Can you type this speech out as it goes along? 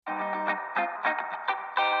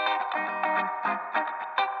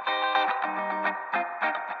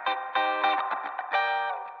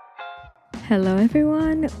Hello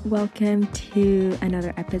everyone, welcome to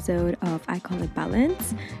another episode of I Call It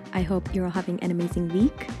Balance. I hope you're all having an amazing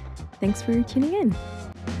week. Thanks for tuning in.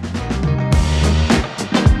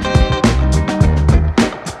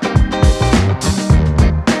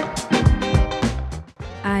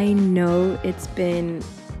 I know it's been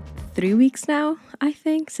 3 weeks now, I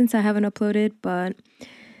think, since I haven't uploaded, but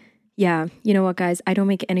yeah, you know what guys, I don't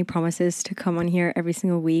make any promises to come on here every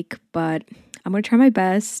single week, but I'm going to try my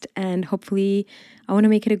best, and hopefully I want to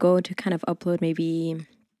make it a goal to kind of upload maybe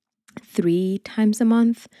 3 times a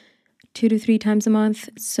month, 2 to 3 times a month.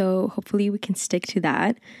 So hopefully we can stick to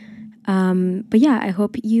that. But yeah, I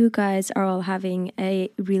hope you guys are all having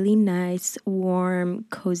a really nice, warm,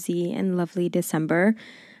 cozy, and lovely December.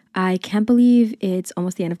 I can't believe it's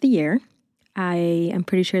almost the end of the year. I am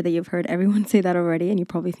pretty sure that you've heard everyone say that already, and you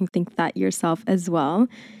probably think that yourself as well.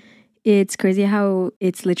 It's crazy how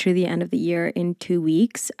it's literally the end of the year in 2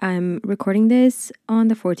 weeks. I'm recording this on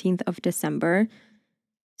the 14th of December.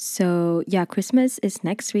 So yeah, Christmas is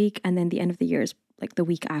next week, and then the end of the year is like the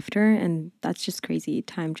week after, and that's just crazy.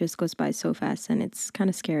 Time just goes by so fast, and it's kind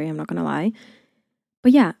of scary, I'm not gonna lie.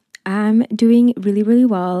 But yeah, I'm doing really, really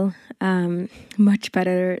well. Much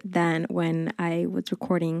better than when I was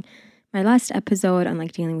recording my last episode on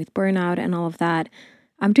like dealing with burnout and all of that.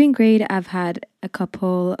 I'm doing great. I've had a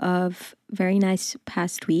couple of very nice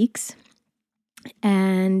past weeks,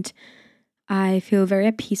 and I feel very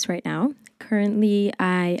at peace right now. Currently,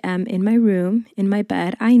 I am in my room, in my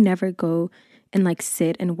bed. I never go and like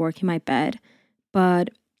sit and work in my bed,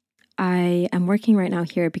 but I am working right now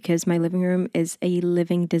here because my living room is a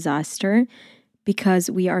living disaster,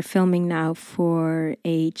 because we are filming now for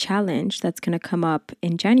a challenge that's going to come up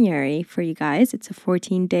in January for you guys. It's a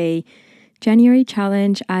 14-day January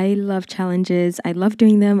challenge. I love challenges. I love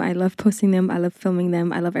doing them. I love posting them. I love filming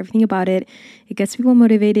them. I love everything about it. It gets people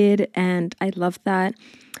motivated, and I love that.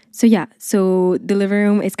 So yeah, so the living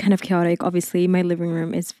room is kind of chaotic. Obviously, my living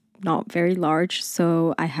room is not very large,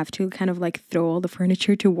 so I have to kind of like throw all the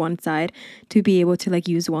furniture to one side to be able to like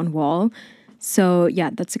use one wall. So yeah,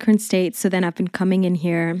 that's the current state. So then I've been coming in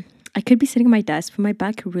here. I could be sitting at my desk, but my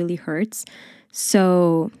back really hurts.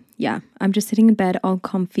 So yeah, I'm just sitting in bed all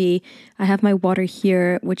comfy. I have my water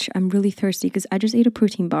here, which I'm really thirsty because I just ate a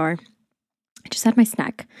protein bar. I just had my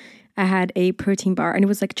snack. I had a protein bar, and it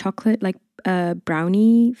was like chocolate, like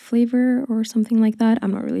brownie flavor or something like that.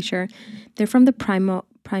 I'm not really sure. They're from the Primal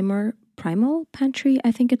Pantry,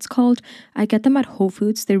 I think it's called. I get them at Whole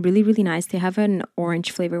Foods. They're really, really nice. They have an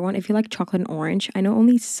orange flavor one. If you like chocolate and orange, I know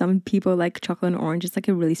only some people like chocolate and orange. It's like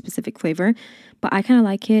a really specific flavor, but I kind of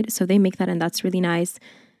like it. So they make that, and that's really nice.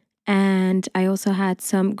 And I also had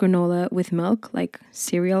some granola with milk, like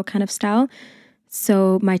cereal kind of style.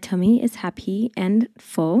 So my tummy is happy and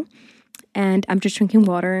full. And I'm just drinking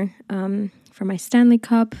water from my Stanley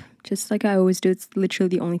cup, just like I always do. It's literally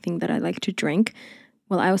the only thing that I like to drink.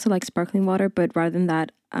 Well, I also like sparkling water, but rather than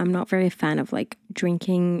that, I'm not very a fan of like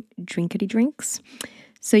drinking drinkity drinks.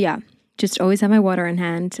 So yeah, just always have my water in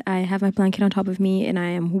hand. I have my blanket on top of me, and I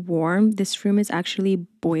am warm. This room is actually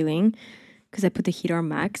boiling because I put the heater on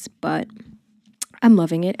max, but I'm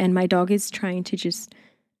loving it. And my dog is trying to just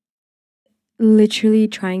literally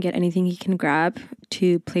try and get anything he can grab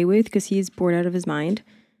to play with because he's bored out of his mind.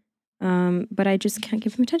 But I just can't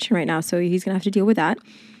give him attention right now, so he's gonna have to deal with that.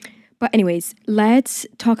 But anyways, let's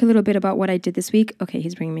talk a little bit about what I did this week. Okay,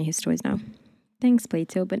 he's bringing me his toys now. Thanks,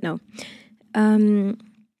 Plato, but no.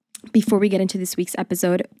 Before we get into this week's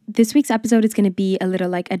episode is going to be a little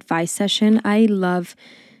like advice session. I love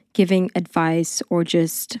giving advice or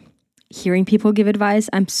just hearing people give advice.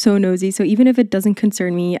 I'm so nosy. So even if it doesn't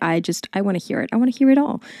concern me, I want to hear it. I want to hear it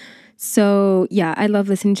all. So yeah, I love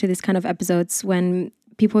listening to this kind of episodes when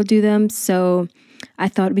people do them. So I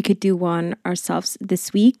thought we could do one ourselves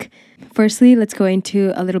this week. Firstly, let's go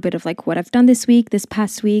into a little bit of like what I've done this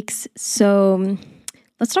past weeks. So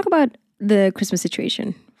let's talk about the Christmas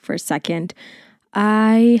situation for a second.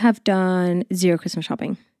 I have done 0 Christmas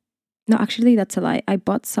shopping. No, actually, that's a lie. I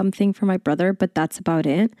bought something for my brother, but that's about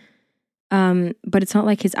it. But it's not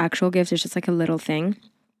like his actual gifts. It's just like a little thing.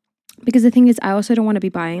 Because the thing is, I also don't want to be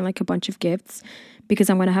buying like a bunch of gifts because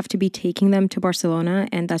I'm going to have to be taking them to Barcelona,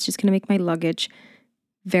 and that's just going to make my luggage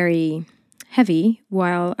very heavy,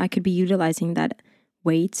 while I could be utilizing that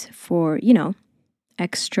weight for,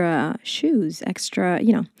 extra shoes, extra,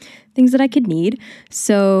 things that I could need.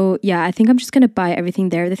 So yeah, I think I'm just going to buy everything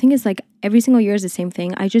there. The thing is, like, every single year is the same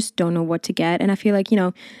thing. I just don't know what to get. And I feel like,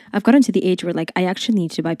 I've gotten to the age where like I actually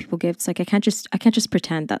need to buy people gifts. Like I can't just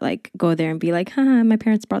pretend that like go there and be like, haha, my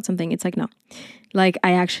parents brought something. It's like, no, like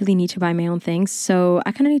I actually need to buy my own things. So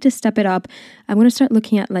I kind of need to step it up. I'm going to start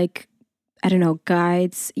looking at like I don't know,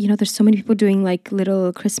 guides. There's so many people doing like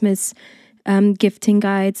little Christmas gifting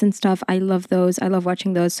guides and stuff. I love those. I love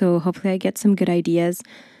watching those. So hopefully I get some good ideas.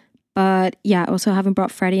 But yeah, also haven't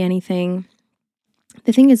brought Freddie anything.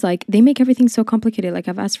 The thing is, like, they make everything so complicated. Like,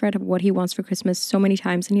 I've asked Fred what he wants for Christmas so many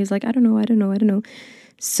times, and he was like, I don't know.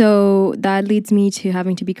 So that leads me to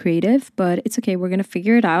having to be creative, but it's okay. We're going to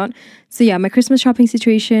figure it out. So yeah, my Christmas shopping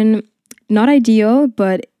situation, not ideal,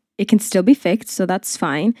 but it can still be fixed. So that's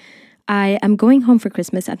fine. I am going home for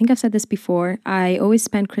Christmas. I think I've said this before. I always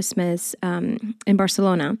spend Christmas in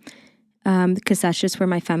Barcelona because that's just where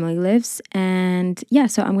my family lives. And yeah,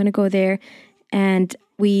 so I'm going to go there, and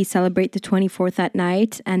we celebrate the 24th at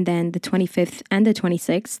night, and then the 25th and the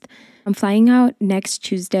 26th. I'm flying out next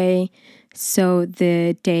Tuesday. So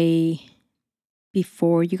the day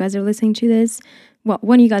before you guys are listening to this, well,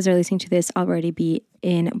 when you guys are listening to this, I'll already be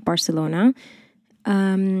in Barcelona.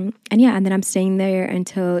 And then I'm staying there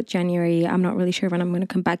until January. I'm not really sure when I'm going to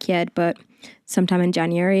come back yet, but sometime in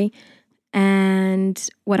January. And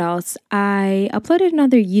what else? I uploaded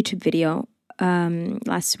another YouTube video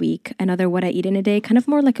last week, another what I eat in a day, kind of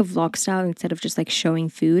more like a vlog style instead of just like showing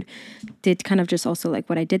food. Did kind of just also like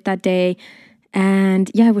what I did that day. And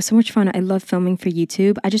yeah, it was so much fun. I love filming for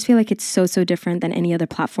YouTube. I just feel like it's so different than any other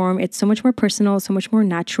platform. It's so much more personal, so much more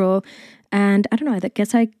natural. And I don't know, I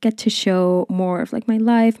guess I get to show more of like my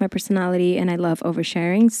life, my personality, and I love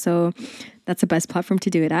oversharing. So that's the best platform to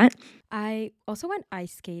do it at. I also went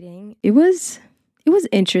ice skating. It was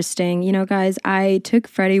interesting. Guys, I took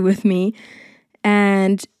Freddie with me,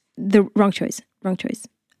 and the wrong choice.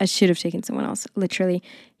 I should have taken someone else. Literally.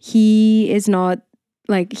 He is not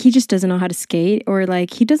like, he just doesn't know how to skate, or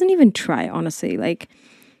like he doesn't even try, honestly. Like,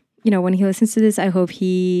 when he listens to this, I hope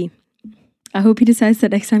he decides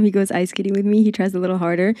that next time he goes ice skating with me, he tries a little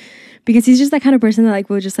harder, because he's just that kind of person that like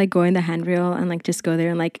will just like go in the handrail and like just go there,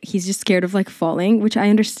 and like he's just scared of like falling, which I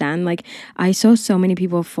understand. Like, I saw so many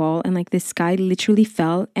people fall, and like this guy literally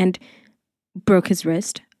fell and broke his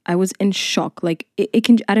wrist. I was in shock. Like it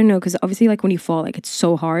can, I don't know, because obviously like when you fall, like it's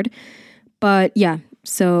so hard. But yeah,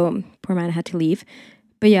 so poor man had to leave.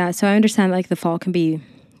 But yeah, so I understand like the fall can be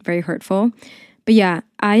very hurtful. But yeah,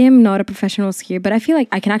 I am not a professional skier, but I feel like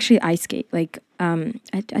I can actually ice skate. Like,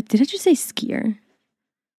 did I just say skier?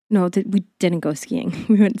 No, we didn't go skiing.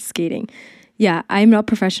 We went skating. Yeah, I'm not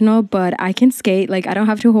professional, but I can skate. Like, I don't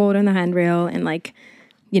have to hold on the handrail and like,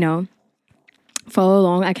 follow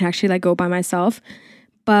along. I can actually like go by myself.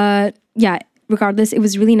 But yeah, regardless, it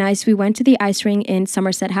was really nice. We went to the ice ring in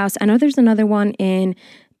Somerset House. I know there's another one in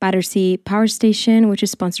Battersea Power Station, which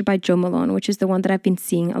is sponsored by Joe Malone, which is the one that I've been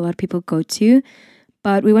seeing a lot of people go to.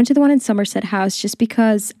 But we went to the one in Somerset House just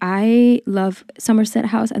because I love Somerset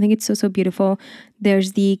House. I think it's so beautiful.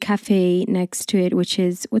 There's the cafe next to it, which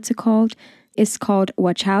is, what's it called? It's called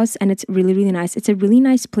Watch House, and it's really nice. It's a really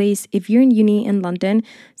nice place. If you're in uni in London,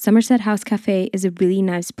 Somerset House Cafe is a really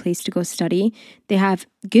nice place to go study. They have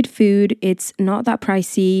good food. It's not that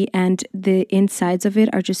pricey, and the insides of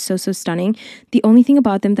it are just so stunning. The only thing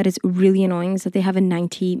about them that is really annoying is that they have a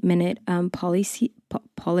 90-minute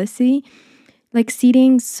policy like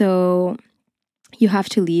seating, so you have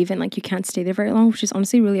to leave and like you can't stay there very long, which is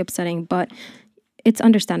honestly really upsetting, but it's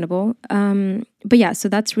understandable. But yeah, so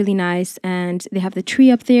that's really nice, and they have the tree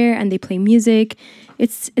up there and they play music.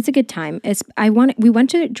 It's a good time. We went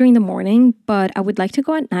to it during the morning, but I would like to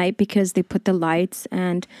go at night because they put the lights,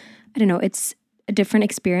 and I don't know, it's a different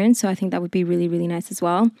experience, so I think that would be really nice as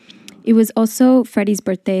well. It was also Freddie's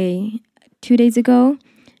birthday 2 days ago,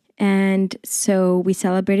 and so we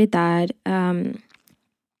celebrated that.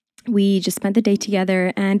 We just spent the day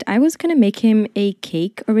together, and I was gonna make him a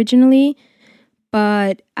cake originally,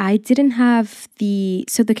 but I didn't have the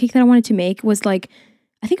cake that I wanted to make was like,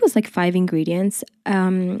 I think it was like 5 ingredients.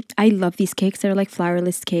 I love these cakes. They're like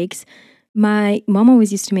flourless cakes. My mom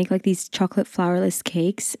always used to make like these chocolate flourless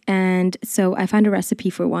cakes, and so I found a recipe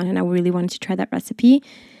for one, and I really wanted to try that recipe.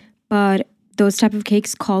 But those type of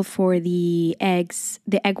cakes call for the egg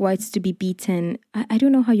whites to be beaten. I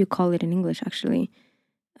don't know how you call it in English actually.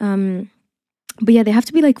 But yeah, they have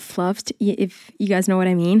to be like fluffed, if you guys know what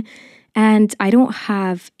I mean. And I don't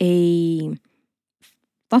have a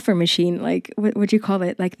fluffer machine, like what do you call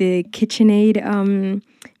it? Like the KitchenAid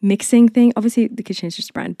mixing thing. Obviously the KitchenAid is just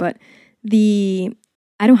a brand, but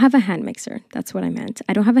I don't have a hand mixer. That's what I meant.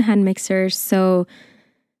 I don't have a hand mixer, so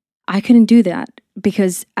I couldn't do that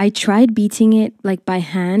because I tried beating it like by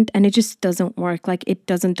hand and it just doesn't work. Like it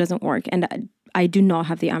doesn't work, and I do not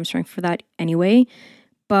have the arm strength for that anyway.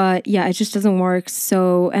 But yeah, it just doesn't work.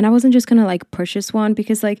 So, and I wasn't just gonna like purchase one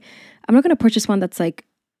because like I'm not gonna purchase one that's like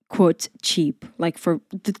quote cheap. Like for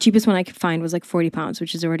the cheapest one I could find was like 40 pounds,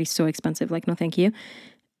 which is already so expensive. Like, no, thank you.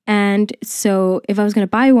 And so if I was going to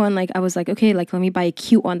buy one, like I was like, okay, like let me buy a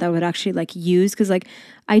cute one that I would actually like use. Cause like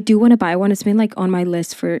I do want to buy one. It's been like on my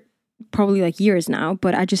list for probably like years now,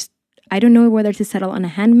 but I don't know whether to settle on a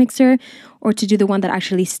hand mixer or to do the one that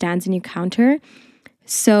actually stands in your counter.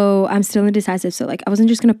 So I'm still indecisive. So like I wasn't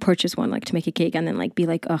just gonna purchase one like to make a cake and then like be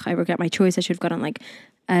like, ugh, I regret my choice. I should have gotten like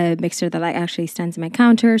a mixer that like actually stands in my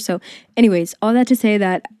counter. So anyways, all that to say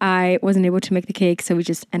that I wasn't able to make the cake. So we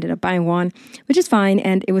just ended up buying one, which is fine.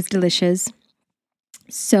 And it was delicious.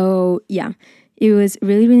 So yeah, it was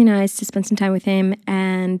really, really nice to spend some time with him.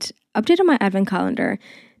 And update on my advent calendar.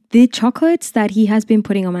 The chocolates that he has been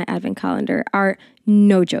putting on my advent calendar are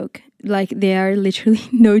no joke. Like they are literally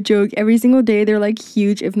no joke. Every single day they're like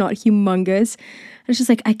huge, if not humongous. It's just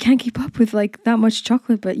like I can't keep up with like that much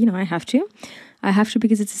chocolate, but you know, I have to. I have to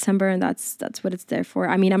because it's December and that's what it's there for.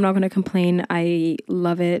 I mean, I'm not going to complain. I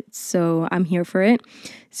love it. So I'm here for it.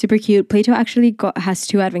 Super cute. Plato actually has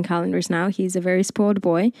 2 advent calendars now. He's a very spoiled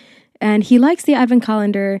boy and he likes the advent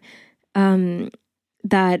calendar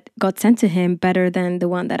that got sent to him better than the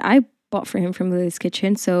one that I bought for him from Lily's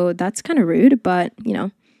Kitchen. So that's kind of rude, but you know,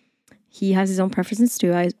 he has his own preferences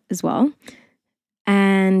too as well.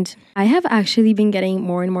 And I have actually been getting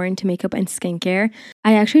more and more into makeup and skincare.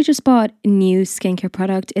 I actually just bought a new skincare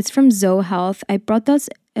product. It's from Zoe Health. I brought those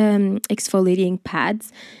exfoliating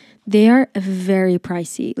pads. They are very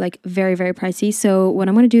pricey, like very, very pricey. So what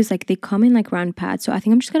I'm going to do is like they come in like round pads. So I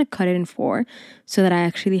think I'm just going to cut it in 4 so that I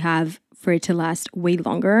actually have for it to last way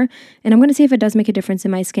longer. And I'm going to see if it does make a difference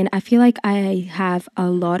in my skin. I feel like I have a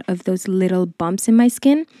lot of those little bumps in my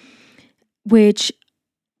skin, which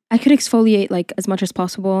I could exfoliate like as much as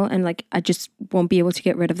possible and like I just won't be able to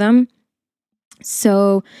get rid of them.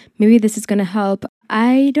 So maybe this is going to help.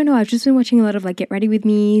 I don't know. I've just been watching a lot of like Get Ready With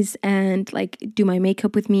Me's and like do my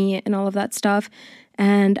makeup with me and all of that stuff.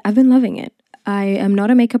 And I've been loving it. I am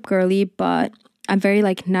not a makeup girly, but I'm very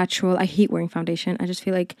like natural. I hate wearing foundation. I just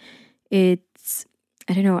feel like I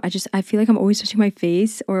don't know. I feel like I'm always touching my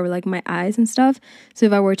face or like my eyes and stuff. So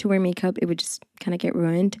if I were to wear makeup, it would just kind of get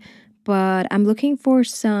ruined. But I'm looking for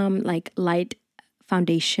some like light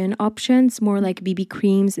foundation options, more like BB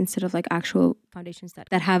creams instead of like actual foundations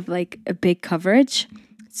that have like a big coverage.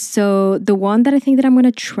 So the one that I think that I'm going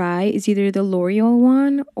to try is either the L'Oreal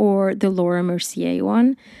one or the Laura Mercier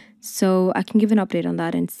one. So I can give an update on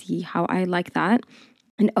that and see how I like that.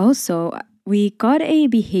 And also we got a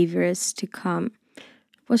behaviorist to come.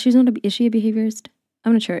 Well, is she a behaviorist?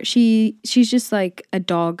 I'm not sure. She's just like a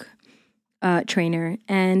dog trainer.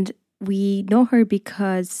 And we know her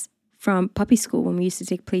because from puppy school, when we used to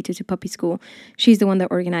take Plato to puppy school, she's the one that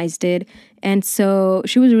organized it. And so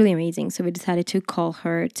she was really amazing. So we decided to call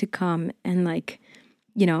her to come and like,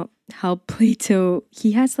 you know, help Plato.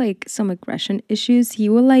 He has like some aggression issues. He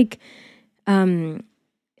will like,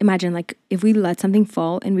 imagine like if we let something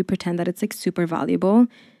fall and we pretend that it's like super valuable,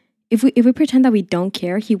 if we pretend that we don't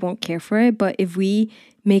care, he won't care for it. But if we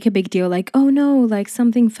make a big deal like, oh no, like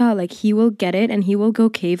something fell, like he will get it and he will go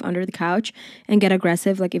cave under the couch and get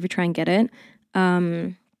aggressive like if you try and get it.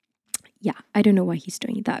 Yeah, I don't know why he's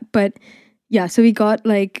doing that. But yeah, so we got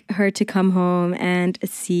like her to come home and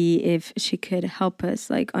see if she could help us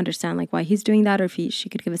like understand like why he's doing that, or if she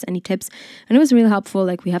could give us any tips. And it was really helpful.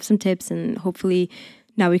 Like we have some tips and hopefully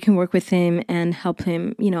now we can work with him and help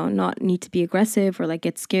him, you know, not need to be aggressive or like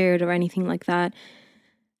get scared or anything like that.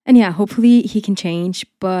 And yeah, hopefully he can change.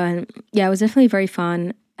 But yeah, it was definitely very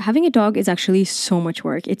fun. Having a dog is actually so much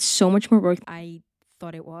work. It's so much more work than I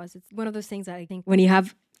thought it was. It's one of those things that I think when you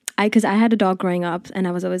have, because I had a dog growing up and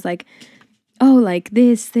I was always like, oh, like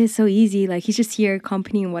this so easy. Like he's just here,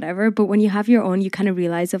 company and whatever. But when you have your own, you kind of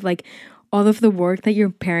realize of like all of the work that your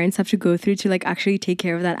parents have to go through to like actually take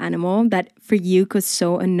care of that animal that for you goes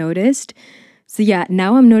so unnoticed. So yeah,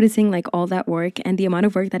 now I'm noticing like all that work and the amount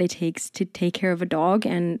of work that it takes to take care of a dog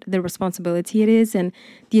and the responsibility it is and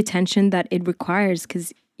the attention that it requires,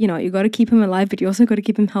 because you know, you got to keep him alive, but you also got to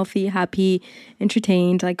keep him healthy, happy,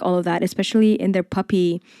 entertained, like all of that, especially in their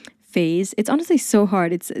puppy phase. It's honestly so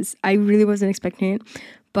hard. It's I really wasn't expecting it.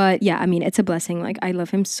 But yeah, I mean, it's a blessing. Like I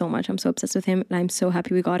love him so much. I'm so obsessed with him and I'm so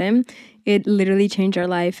happy we got him. It literally changed our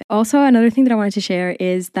life. Also, another thing that I wanted to share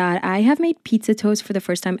is that I have made pizza toast for the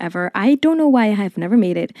first time ever. I don't know why I have never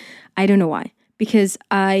made it. I don't know why. Because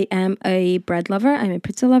I am a bread lover. I'm a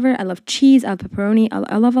pizza lover. I love cheese. I love pepperoni.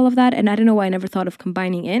 I love all of that. And I don't know why I never thought of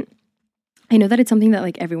combining it. I know that it's something that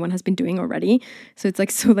like everyone has been doing already. So it's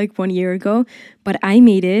like so like 1 year ago, but I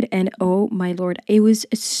made it and oh my Lord, it was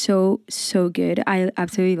so good. I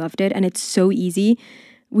absolutely loved it and it's so easy.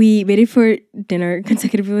 We made it for dinner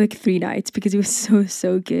consecutively like 3 nights because it was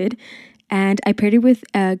so good. And I paired it with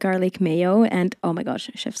garlic mayo, and oh my gosh,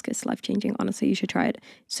 chef's kiss, life changing. Honestly, you should try it.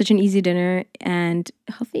 Such an easy dinner and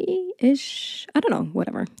healthy-ish. I don't know,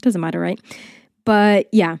 whatever, doesn't matter, right? But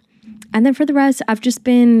yeah, and then for the rest, I've just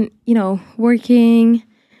been, working,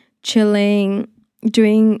 chilling,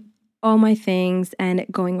 doing all my things, and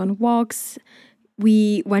going on walks.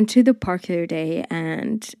 We went to the park the other day,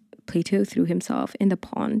 and Plato threw himself in the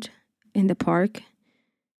pond in the park.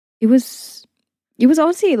 It was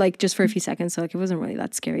honestly like just for a few seconds, so like it wasn't really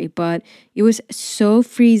that scary, but it was so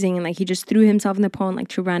freezing, and like he just threw himself in the pond like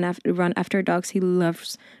to run after dogs. He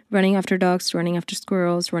loves running after dogs, running after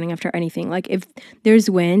squirrels, running after anything. Like if there's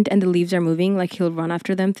wind and the leaves are moving, like he'll run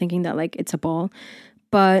after them thinking that like it's a ball.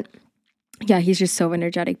 But yeah, he's just so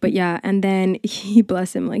energetic. But yeah, and then he,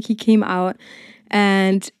 bless him, like he came out,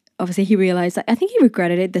 and obviously he realized that, I think he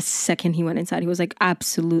regretted it the second he went inside. He was like,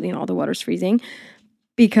 absolutely not, the water's freezing.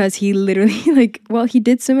 Because he literally he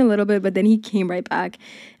did swim a little bit, but then he came right back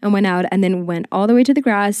and went out, and then went all the way to the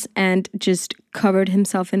grass and just covered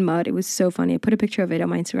himself in mud. It was so funny. I put a picture of it on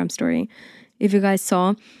my Instagram story if you guys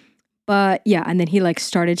saw. But yeah, and then he like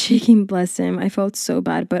started shaking, bless him. I felt so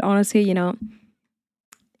bad, but honestly,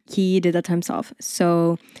 he did that to himself.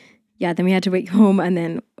 So yeah, then we had to wait home, and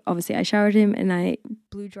then obviously I showered him and I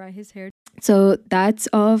blew dry his hair. So that's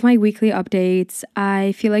all of my weekly updates.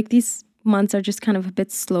 I feel like these months are just kind of a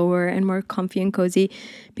bit slower and more comfy and cozy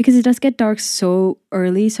because it does get dark so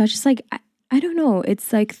early. So I just I don't know,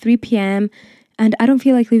 it's like 3 p.m. and I don't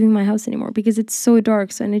feel like leaving my house anymore because it's so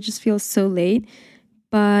dark, and it just feels so late.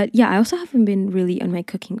 But yeah, I also haven't been really on my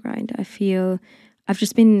cooking grind. I feel I've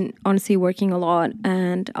just been honestly working a lot,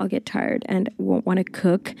 and I'll get tired and won't want to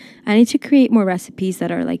cook. I need to create more recipes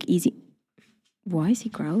that are like easy. Why is he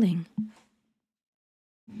growling?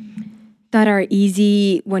 That are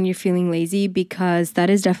easy when you're feeling lazy, because that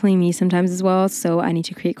is definitely me sometimes as well. So I need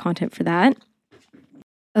to create content for that.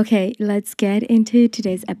 Okay, let's get into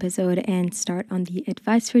today's episode and start on the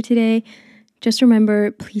advice for today. Just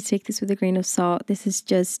remember, please take this with a grain of salt. This is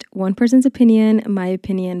just one person's opinion, my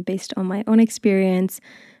opinion based on my own experience.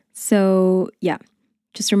 So yeah,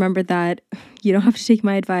 just remember that you don't have to take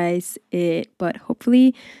my advice, but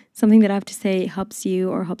hopefully something that I have to say helps you,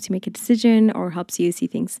 or helps you make a decision, or helps you see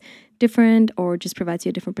things different, or just provides you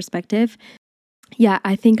a different perspective. Yeah,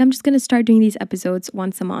 I think I'm just going to start doing these episodes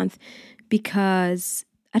once a month because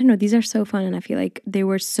I don't know, these are so fun, and I feel like there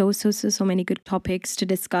were so many good topics to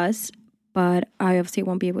discuss, but I obviously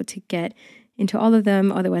won't be able to get into all of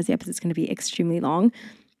them. Otherwise, the episode's going to be extremely long.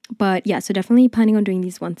 But yeah, so definitely planning on doing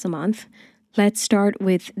these once a month. Let's start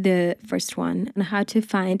with the first one, on how to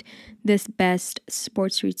find this best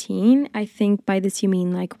sports routine. I think by this you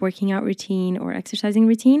mean like working out routine or exercising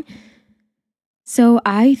routine. So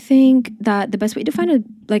I think that the best way to find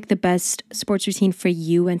the best sports routine for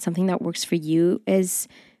you and something that works for you is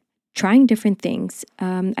trying different things.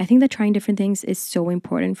 I think that trying different things is so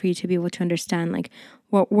important for you to be able to understand like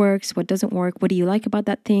what works, what doesn't work, what do you like about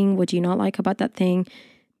that thing, what do you not like about that thing.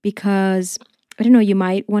 Because I don't know, you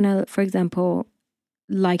might want to, for example,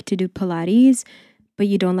 like to do Pilates, but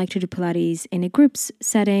you don't like to do Pilates in a group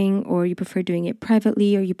setting, or you prefer doing it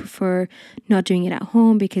privately, or you prefer not doing it at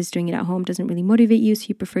home because doing it at home doesn't really motivate you, so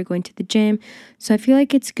you prefer going to the gym. So I feel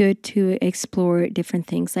like it's good to explore different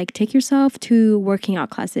things, like take yourself to working out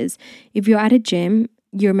classes. If you're at a gym,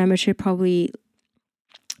 your membership probably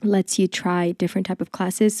lets you try different type of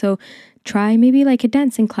classes. So try maybe like a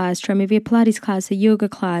dancing class, try maybe a Pilates class, a yoga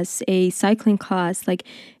class, a cycling class, like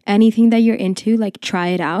anything that you're into, like try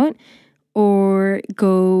it out. Or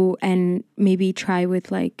go and maybe try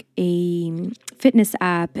with like a fitness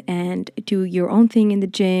app and do your own thing in the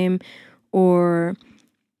gym, or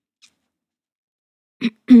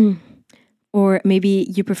or maybe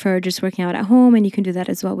you prefer just working out at home, and you can do that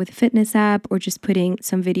as well with a fitness app, or just putting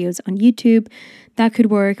some videos on YouTube. That could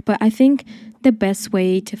work. But I think the best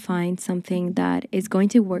way to find something that is going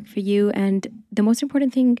to work for you, and the most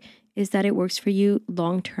important thing is that it works for you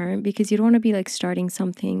long term, because you don't want to be like starting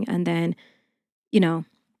something and then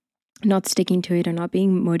not sticking to it, or not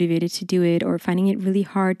being motivated to do it, or finding it really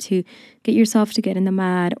hard to get yourself to get in the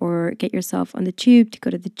mat, or get yourself on the tube to go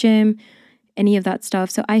to the gym, any of that stuff.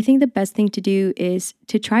 So I think the best thing to do is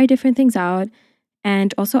to try different things out,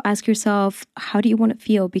 and also ask yourself, how do you want to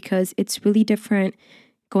feel? Because it's really different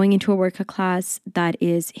going into a workout class that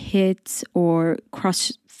is HIIT or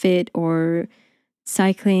CrossFit or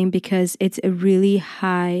cycling, because it's a really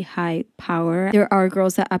high power. There are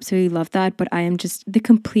girls that absolutely love that, but I am just the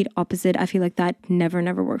complete opposite. I feel like that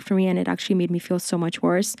never worked for me, and it actually made me feel so much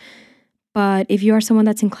worse. But if you are someone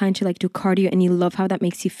that's inclined to like do cardio and you love how that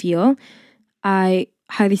makes you feel, I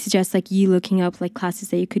highly suggest like you looking up like classes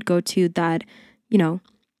that you could go to that, you know,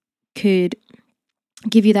 could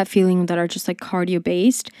give you that feeling that are just like cardio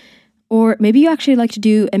based. Or maybe you actually like to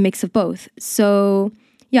do a mix of both. So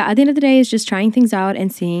yeah, at the end of the day, it's just trying things out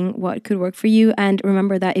and seeing what could work for you. And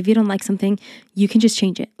remember that if you don't like something, you can just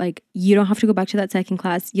change it. Like you don't have to go back to that second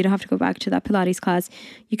class. You don't have to go back to that Pilates class.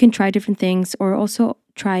 You can try different things, or also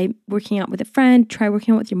try working out with a friend, try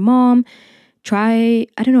working out with your mom. Try,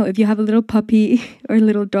 I don't know, if you have a little puppy or a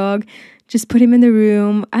little dog, just put him in the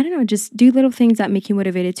room. I don't know, just do little things that make you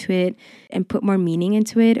motivated to it and put more meaning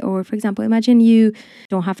into it. Or for example, imagine you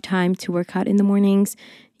don't have time to work out in the mornings.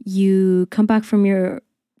 You come back from your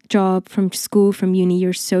job, from school, from uni,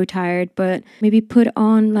 you're so tired, but maybe put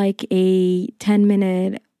on like a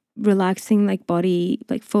 10-minute relaxing like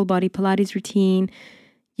full body Pilates routine.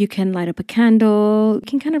 You can light up a candle. You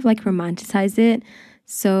can kind of like romanticize it.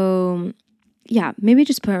 So yeah, maybe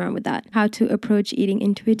just play around with that. How to approach eating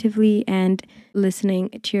intuitively and listening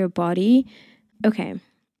to your body. Okay,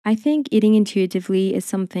 I think eating intuitively is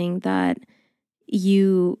something that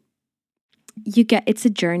you get. It's a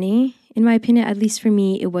journey, in my opinion. At least for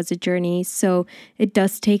me, it was a journey. So it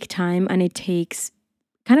does take time, and it takes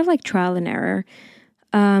kind of like trial and error.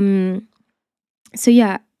 So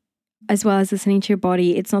yeah, as well as listening to your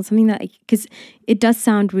body, it's not something that, because it does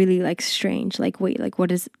sound really like strange. Like, wait, like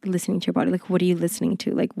what is listening to your body? Like, what are you listening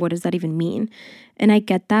to? Like, what does that even mean? And I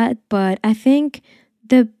get that, but I think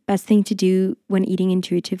the best thing to do when eating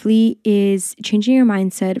intuitively is changing your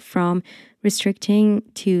mindset from restricting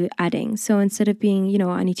to adding. So instead of being,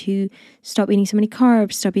 I need to stop eating so many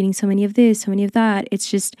carbs, stop eating so many of this, so many of that, it's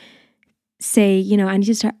just say, I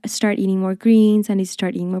need to start eating more greens, I need to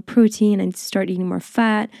start eating more protein, I need to start eating more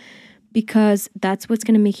fat, because that's what's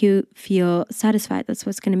going to make you feel satisfied. That's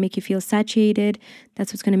what's going to make you feel satiated.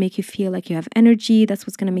 That's what's going to make you feel like you have energy. That's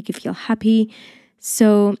what's going to make you feel happy.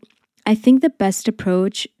 So I think the best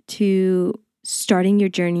approach to starting your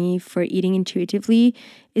journey for eating intuitively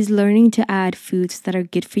is learning to add foods that are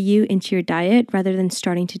good for you into your diet rather than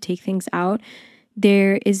starting to take things out.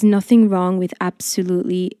 There is nothing wrong with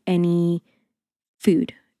absolutely any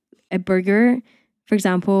food. A burger, for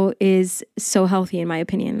example, is so healthy in my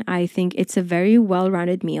opinion. I think it's a very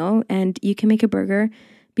well-rounded meal, and you can make a burger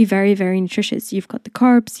be very, very nutritious. You've got the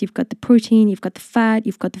carbs, you've got the protein, you've got the fat,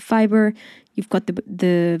 you've got the fiber, you've got the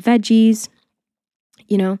veggies,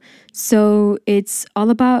 So it's all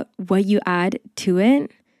about what you add to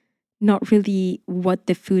it, not really what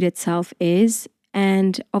the food itself is.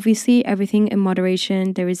 And obviously everything in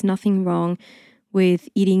moderation. There is nothing wrong with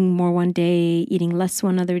eating more one day, eating less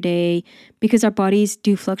one other day, because our bodies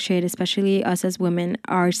do fluctuate, especially us as women.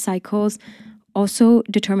 Our cycles also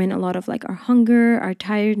determine a lot of like our hunger, our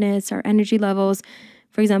tiredness, our energy levels.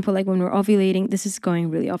 For example, like when we're ovulating, this is going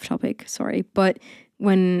really off topic, sorry, but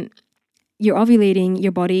when you're ovulating,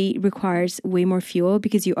 your body requires way more fuel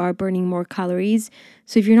because you are burning more calories.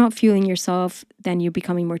 So if you're not fueling yourself, then you're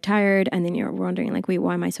becoming more tired, and then you're wondering like, wait,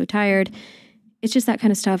 why am I so tired? It's just that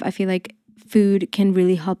kind of stuff. I feel like food can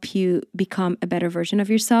really help you become a better version of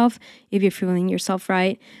yourself if you're fueling yourself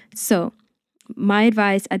right. So my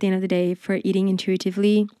advice at the end of the day for eating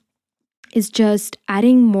intuitively is just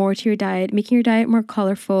adding more to your diet, making your diet more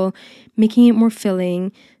colorful, making it more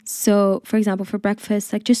filling. So for example, for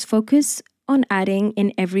breakfast, like just focus on adding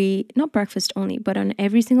in every, not breakfast only, but on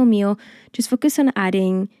every single meal, just focus on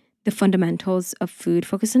adding the fundamentals of food.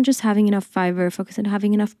 Focus on just having enough fiber, focus on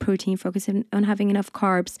having enough protein, focus on having enough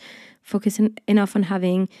carbs, focus enough on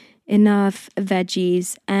having enough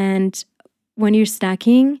veggies. And when you're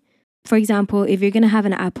snacking, for example, if you're going to have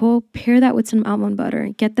an apple, pair that with some almond butter.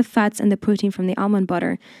 Get the fats and the protein from the almond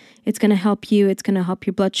butter. It's going to help you. It's going to help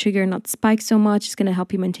your blood sugar not spike so much. It's going to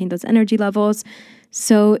help you maintain those energy levels.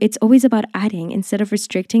 So it's always about adding instead of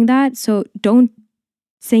restricting that. So don't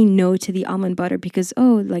say no to the almond butter because,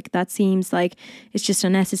 like that seems like it's just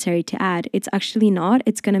unnecessary to add. It's actually not.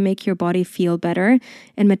 It's going to make your body feel better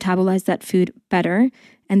and metabolize that food better,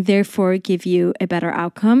 and therefore give you a better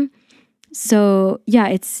outcome. So yeah,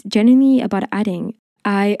 it's genuinely about adding.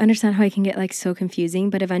 I understand how it can get like so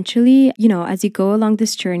confusing, but eventually, as you go along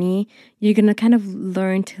this journey, you're going to kind of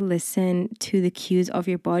learn to listen to the cues of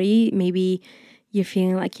your body. Maybe you're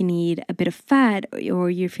feeling like you need a bit of fat, or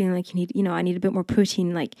you're feeling like you need, I need a bit more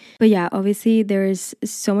protein. But yeah, obviously there's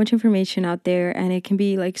so much information out there, and it can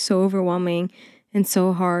be like so overwhelming and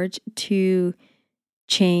so hard to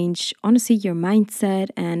change, honestly, your mindset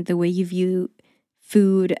and the way you view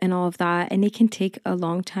food and all of that. And it can take a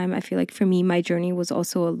long time. I feel like for me, my journey was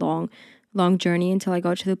also a long long journey until I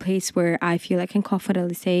got to the place where I feel I can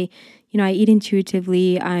confidently say, I eat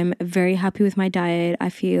intuitively. I'm very happy with my diet. I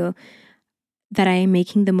feel that I am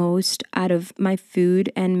making the most out of my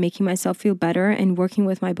food and making myself feel better and working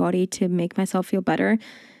with my body to make myself feel better.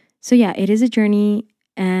 So yeah, it is a journey,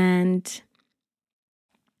 and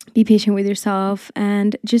be patient with yourself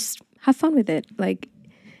and just have fun with it. Like,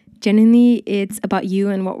 genuinely, it's about you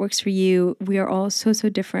and what works for you. We are all so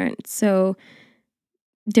different. So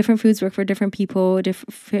different foods work for different people.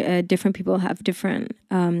 Different people have different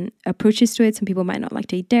approaches to it. Some people might not like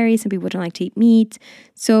to eat dairy. Some people don't like to eat meat.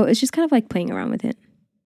 So it's just kind of like playing around with it.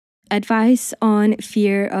 Advice on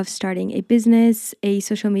fear of starting a business, a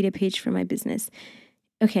social media page for my business.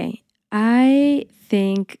 Okay, I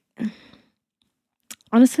think,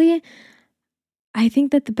 honestly, I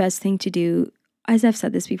think that the best thing to do, as I've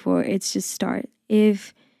said this before, it's just start.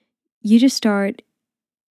 If you just start,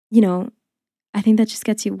 I think that just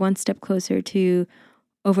gets you one step closer to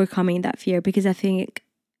overcoming that fear, because I think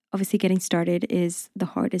obviously getting started is the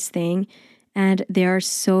hardest thing. And there are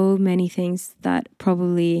so many things that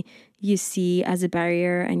probably you see as a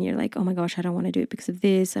barrier and you're like, oh my gosh, I don't want to do it because of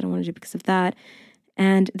this. I don't want to do it because of that.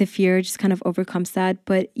 And the fear just kind of overcomes that.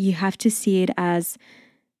 But you have to see it as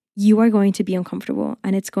you are going to be uncomfortable,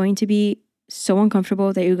 and it's going to be so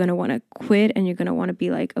uncomfortable that you're going to want to quit and you're going to want to be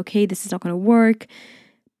like, okay, this is not going to work.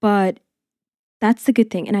 But that's the good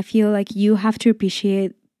thing. And I feel like you have to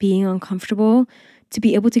appreciate being uncomfortable to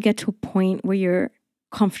be able to get to a point where you're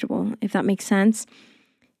comfortable, if that makes sense.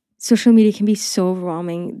 Social media can be so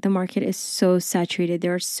overwhelming. The market is so saturated.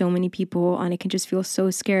 There are so many people, and it can just feel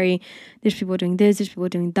so scary. There's people doing this, there's people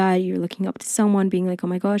doing that. You're looking up to someone, being like, oh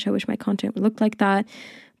my gosh, I wish my content looked like that.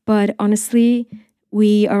 But honestly,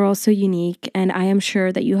 we are also unique, and I am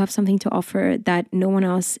sure that you have something to offer that no one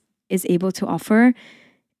else is able to offer.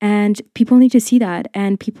 And people need to see that.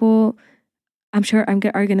 And people, I'm sure,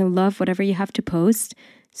 are going to love whatever you have to post.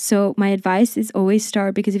 So my advice is always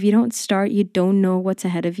start, because if you don't start, you don't know what's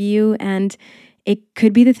ahead of you. And it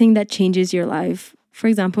could be the thing that changes your life. For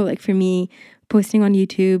example, like for me, posting on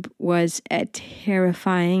YouTube was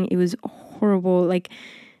terrifying. It was horrible. Like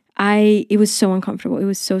it was so uncomfortable. It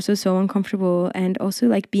was so uncomfortable. And also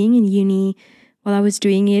like being in uni while I was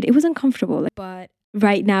doing it, it was uncomfortable. But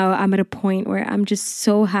right now I'm at a point where I'm just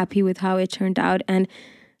so happy with how it turned out, and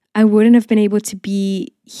I wouldn't have been able to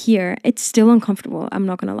be here. It's still uncomfortable. I'm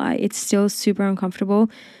not going to lie. It's still super uncomfortable,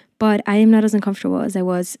 but I am not as uncomfortable as I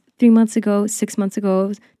was 3 months ago, 6 months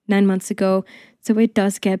ago, 9 months ago. So it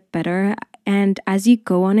does get better. And as you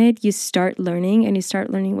go on it, you start learning, and you start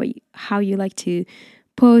learning how you like to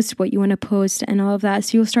post, what you want to post, and all of that.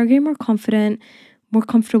 So you'll start getting more confident, more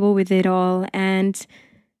comfortable with it all. And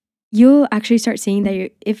you'll actually start seeing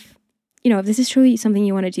that if this is truly something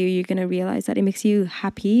you want to do, you're going to realize that it makes you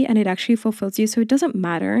happy and it actually fulfills you. So it doesn't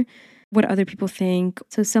matter what other people think.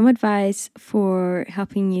 So some advice for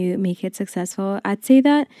helping you make it successful, I'd say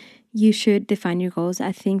that you should define your goals.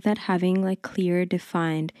 I think that having like clear,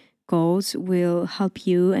 defined goals will help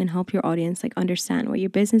you and help your audience like understand what your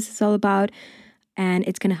business is all about. And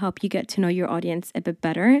it's going to help you get to know your audience a bit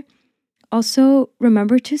better. Also,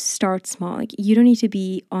 remember to start small. Like, you don't need to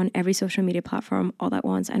be on every social media platform all at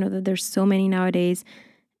once. I know that there's so many nowadays,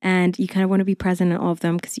 and you kind of want to be present in all of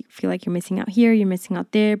them because you feel like you're missing out here, you're missing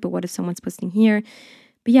out there, but what if someone's posting here?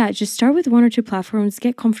 But yeah, just start with 1 or 2 platforms,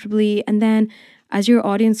 get comfortably, and then as your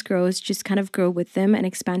audience grows, just kind of grow with them and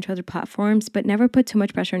expand to other platforms, but never put too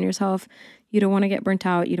much pressure on yourself. You don't want to get burnt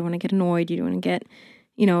out, you don't want to get annoyed, you don't want to get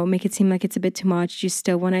make it seem like it's a bit too much. You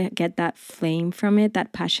still want to get that flame from it,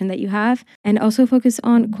 that passion that you have. And also focus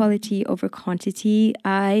on quality over quantity.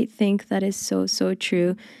 I think that is so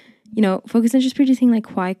true. Focus on just producing like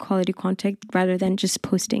high quality content rather than just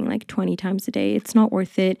posting like 20 times a day. It's not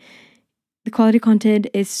worth it. The quality content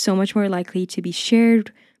is so much more likely to be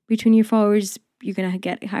shared between your followers. You're going to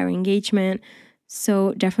get higher engagement.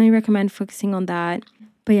 So definitely recommend focusing on that.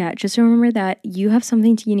 But yeah, just remember that you have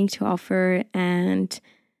something unique to offer, and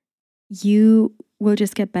you will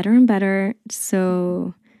just get better and better.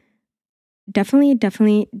 So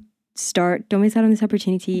definitely start. Don't miss out on this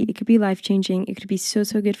opportunity. It could be life-changing. It could be so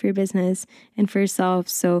good for your business and for yourself.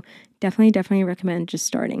 So definitely recommend just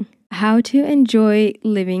starting. How to enjoy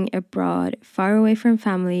living abroad, far away from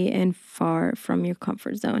family and far from your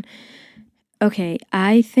comfort zone. Okay,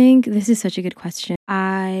 I think this is such a good question.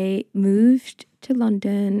 I moved to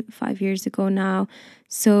London 5 years ago now.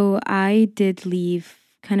 So I did leave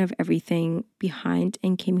kind of everything behind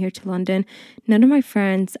and came here to London. None of my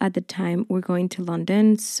friends at the time were going to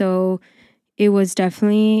London. So it was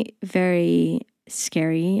definitely very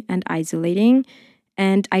scary and isolating.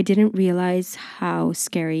 And I didn't realize how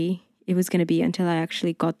scary it was going to be until I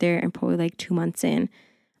actually got there, and probably like 2 months in,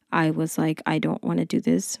 I was like, I don't want to do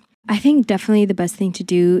this. I think definitely the best thing to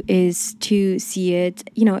do is to see it.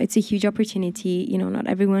 It's a huge opportunity. Not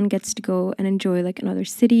everyone gets to go and enjoy like another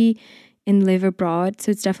city and live abroad.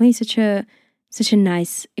 So it's definitely such a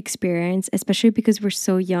nice experience, especially because we're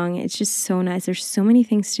so young. It's just so nice. There's so many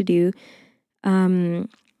things to do. So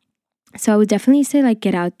I would definitely say like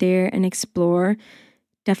get out there and explore.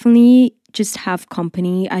 Definitely just have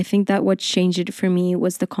company. I think that what changed it for me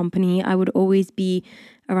was the company. I would always be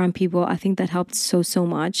around people. I think that helped so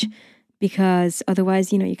much, because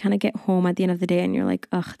otherwise, you kind of get home at the end of the day and you're like,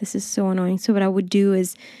 ugh, this is so annoying. So what I would do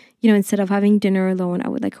is, instead of having dinner alone, I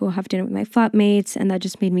would like go have dinner with my flatmates, and that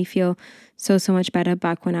just made me feel so much better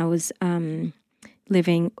back when I was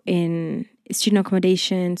living in student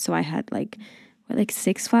accommodation. So I had like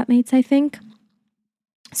 6 flatmates, I think.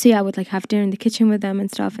 So yeah, I would like have dinner in the kitchen with them and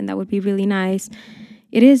stuff, and that would be really nice.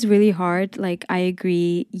 It is really hard. Like, I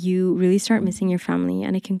agree, you really start missing your family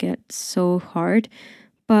and it can get so hard,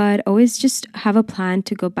 but always just have a plan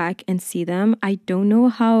to go back and see them. I don't know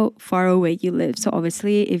how far away you live. So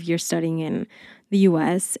obviously, if you're studying in the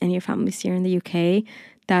US and your family's here in the UK,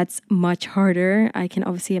 that's much harder. I can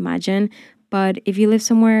obviously imagine. But if you live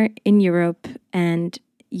somewhere in Europe and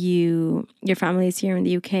your family is here in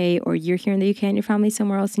the UK, or you're here in the UK and your family's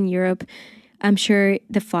somewhere else in Europe, I'm sure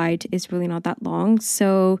the flight is really not that long.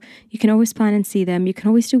 So you can always plan and see them. You can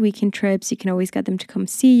always do weekend trips. You can always get them to come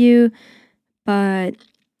see you. But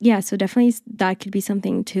yeah, so definitely that could be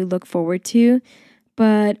something to look forward to.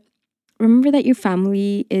 But remember that your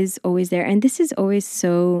family is always there. And this is always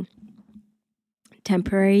so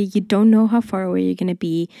temporary. You don't know how far away you're going to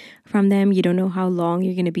be from them. You don't know how long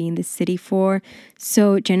you're going to be in the city for.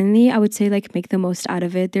 So generally, I would say like make the most out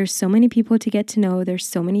of it. There's so many people to get to know. There's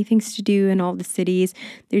so many things to do in all the cities.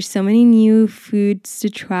 There's so many new foods to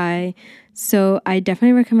try. So I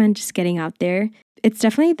definitely recommend just getting out there. It's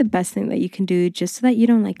definitely the best thing that you can do, just so that you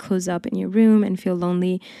don't like close up in your room and feel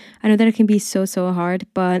lonely. I know that it can be so hard,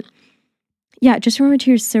 but yeah, just remember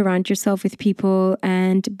to surround yourself with people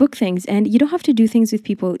and book things. And you don't have to do things with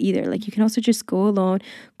people either. Like, you can also just go alone,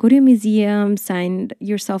 go to a museum, sign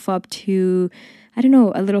yourself up to, I don't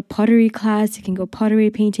know, a little pottery class. You can go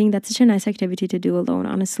pottery painting. That's such a nice activity to do alone,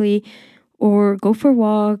 honestly. Or go for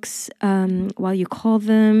walks while you call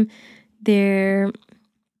them. Just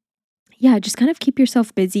kind of keep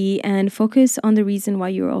yourself busy and focus on the reason why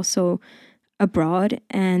you're also abroad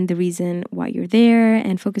and the reason why you're there,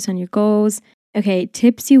 and focus on your goals. Okay,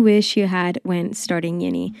 tips you wish you had when starting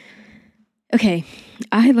uni. Okay,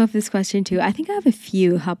 I love this question too. I think I have a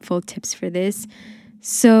few helpful tips for this.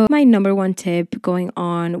 So my number one tip, going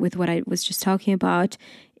on with what I was just talking about,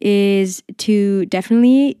 is to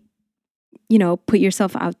definitely, put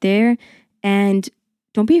yourself out there, and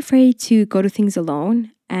don't be afraid to go to things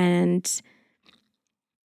alone. And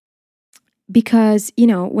because,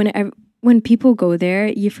 when people go there,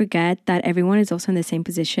 you forget that everyone is also in the same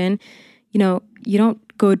position. You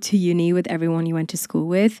don't go to uni with everyone you went to school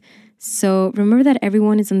with. So remember that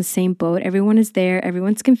everyone is on the same boat. Everyone is there.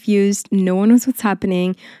 Everyone's confused. No one knows what's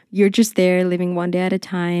happening. You're just there living one day at a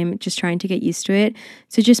time, just trying to get used to it.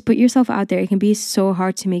 So just put yourself out there. It can be so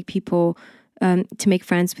hard to make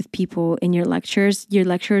friends with people in your lectures. Your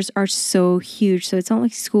lectures are so huge. So it's not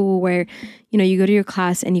like school where, you go to your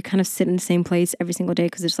class and you kind of sit in the same place every single day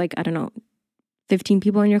because there's like, I don't know, 15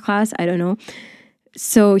 people in your class. I don't know.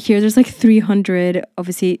 So here there's like 300.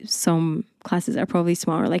 Obviously, some classes are probably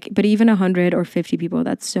smaller, but even 100 or 50 people,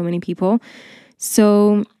 that's so many people.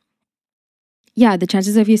 So yeah, the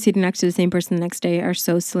chances of you sitting next to the same person the next day are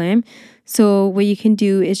so slim. So what you can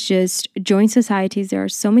do is just join societies. There are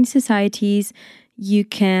so many societies. You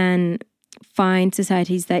can find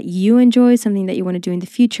societies that you enjoy, something that you want to do in the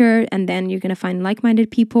future, and then you're going to find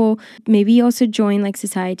like-minded people. Maybe also join like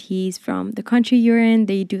societies from the country you're in.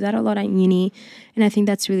 They do that a lot at uni, and I think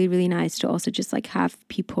that's really, really nice to also just like have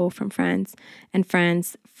people from friends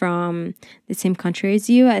from the same country as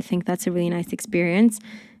you. I think that's a really nice experience.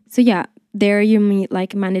 So yeah, there you meet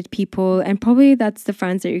like-minded people, and probably that's the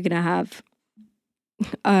friends that you're going to have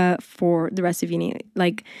for the rest of uni.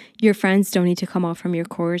 Like, your friends don't need to come off from your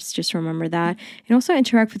course. Just remember that. And also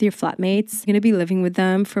interact with your flatmates. You're going to be living with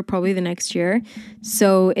them for probably the next year.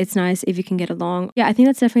 So it's nice if you can get along. Yeah, I think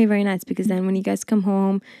that's definitely very nice, because then when you guys come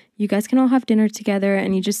home, you guys can all have dinner together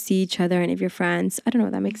and you just see each other. And if you're friends, I don't know,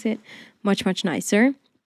 that makes it much, much nicer.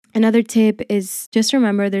 Another tip is just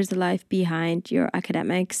remember there's a life behind your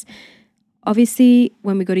academics. Obviously,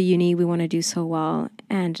 when we go to uni, we want to do so well,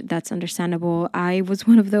 and that's understandable. I was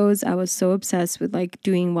one of those. I was so obsessed with like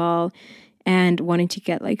doing well and wanting to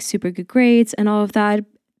get like super good grades and all of that.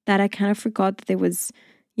 that I kind of forgot that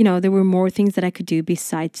there were more things that I could do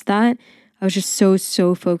besides that. I was just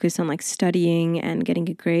so focused on like studying and getting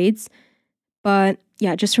good grades. But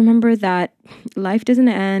yeah, just remember that life doesn't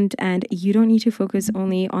end and you don't need to focus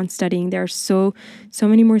only on studying. There are so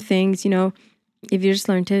many more things, if you just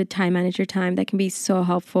learn to time manage your time, that can be so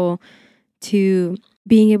helpful to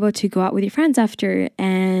being able to go out with your friends after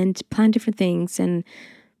and plan different things and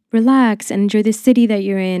relax and enjoy the city that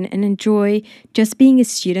you're in and enjoy just being a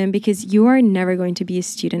student, because you are never going to be a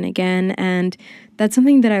student again. And that's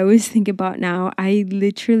something that I always think about now. I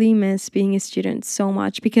literally miss being a student so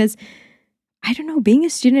much because I don't know, being a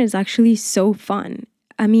student is actually so fun.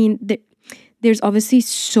 I mean, there's obviously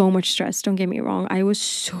so much stress. Don't get me wrong. I was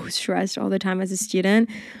so stressed all the time as a student.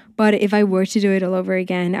 But if I were to do it all over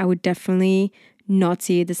again, I would definitely not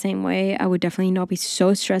see it the same way. I would definitely not be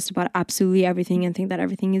so stressed about absolutely everything and think that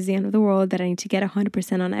everything is the end of the world, that I need to get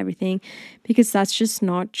 100% on everything, because that's just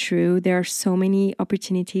not true. There are so many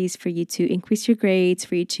opportunities for you to increase your grades,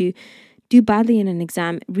 for you to do badly in an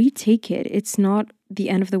exam, retake it. It's not the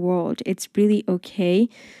end of the world. It's really okay.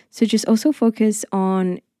 So just also focus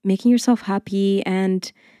on making yourself happy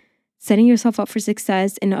and setting yourself up for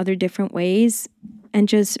success in other different ways, and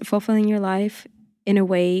just fulfilling your life in a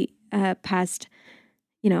way past,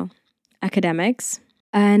 academics.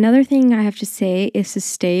 Another thing I have to say is to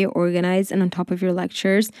stay organized and on top of your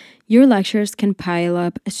lectures. Your lectures can pile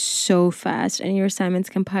up so fast and your assignments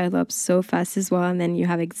can pile up so fast as well. And then you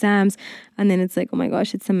have exams and then it's like, oh my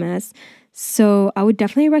gosh, it's a mess. So I would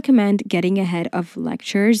definitely recommend getting ahead of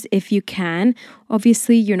lectures if you can.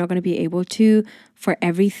 Obviously, you're not going to be able to for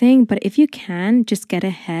everything, but if you can, just get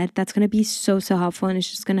ahead. That's going to be so helpful, and it's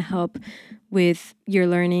just going to help with your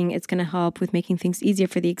learning. It's going to help with making things easier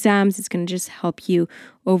for the exams. It's going to just help you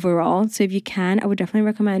overall. So if you can, I would definitely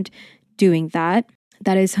recommend doing that.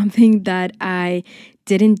 That is something that I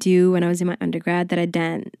didn't do when I was in my undergrad, that I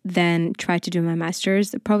then tried to do my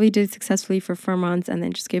master's. Probably did it successfully for 4 months and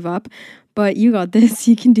then just gave up. But you got this.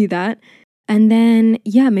 You can do that. And then,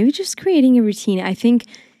 maybe just creating a routine. I think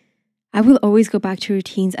I will always go back to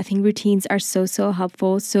routines. I think routines are so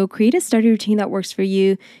helpful. So create a study routine that works for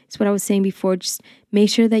you. It's what I was saying before. Just make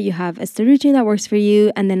sure that you have a study routine that works for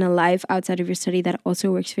you and then a life outside of your study that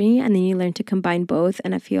also works for you. And then you learn to combine both.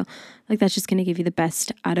 And I feel like that's just going to give you the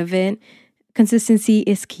best out of it. Consistency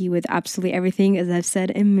is key with absolutely everything, as I've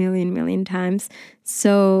said a million times.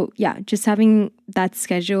 So just having that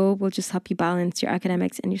schedule will just help you balance your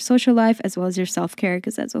academics and your social life as well as your self-care,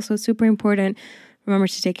 because that's also super important. Remember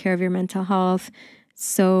to take care of your mental health.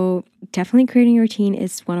 So definitely creating a routine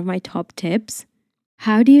is one of my top tips.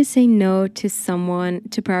 How do you say no to someone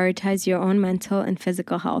to prioritize your own mental and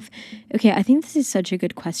physical health? Okay, I think this is such a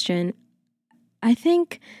good question. I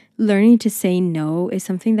think learning to say no is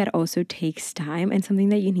something that also takes time and something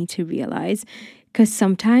that you need to realize. Because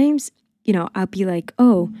sometimes, I'll be like,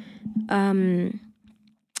 someone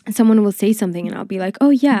will say something and I'll be like,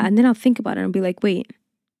 oh yeah. And then I'll think about it and I'll be like, wait,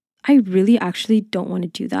 I really actually don't want to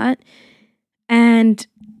do that. And,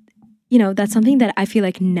 that's something that I feel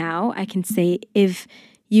like now I can say, if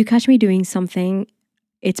you catch me doing something,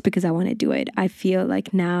 it's because I want to do it. I feel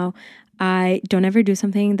like now I don't ever do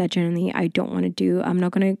something that generally I don't want to do. I'm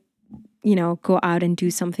not going to, go out and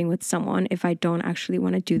do something with someone if I don't actually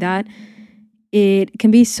want to do that. It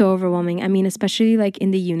can be so overwhelming. I mean, especially like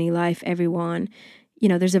in the uni life, everyone,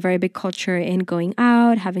 there's a very big culture in going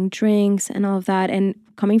out, having drinks and all of that. And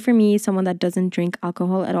coming from me, someone that doesn't drink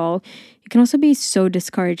alcohol at all, it can also be so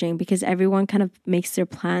discouraging because everyone kind of makes their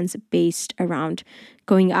plans based around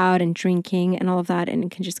going out and drinking and all of that. And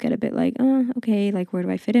it can just get a bit like, okay, like where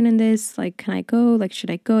do I fit in this? Like, can I go? Like,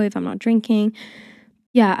 should I go if I'm not drinking?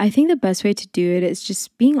 Yeah, I think the best way to do it is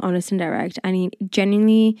just being honest and direct. I mean,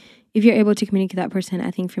 genuinely, if you're able to communicate that person,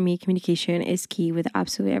 I think for me, communication is key with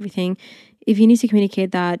absolutely everything. If you need to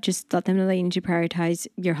communicate that, just let them know that you need to prioritize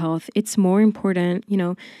your health. It's more important,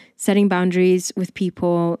 setting boundaries with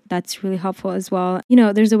people. That's really helpful as well.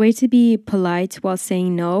 There's a way to be polite while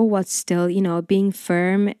saying no, while still, being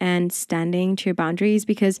firm and standing to your boundaries,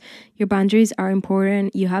 because your boundaries are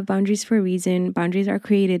important. You have boundaries for a reason. Boundaries are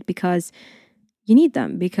created because you need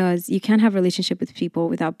them, because you can't have a relationship with people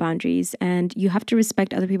without boundaries, and you have to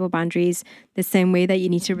respect other people's boundaries the same way that you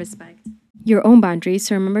need to respect your own boundaries.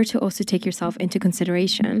 So remember to also take yourself into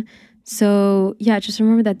consideration. So just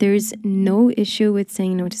remember that there's no issue with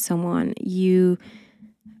saying no to someone. You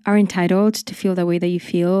are entitled to feel the way that you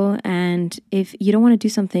feel, and if you don't want to do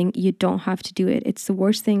something, you don't have to do it. It's the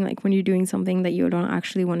worst thing, like when you're doing something that you don't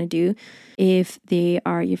actually want to do. If they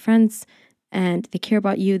are your friends and they care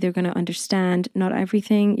about you, they're going to understand. Not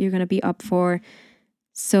everything you're going to be up for.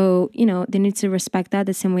 So, they need to respect that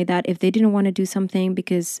the same way that if they didn't want to do something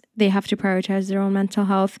because they have to prioritize their own mental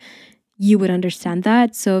health, you would understand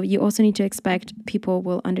that. So you also need to expect people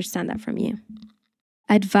will understand that from you.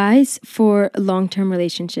 Advice for long-term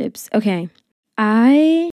relationships. Okay.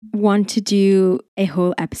 I want to do a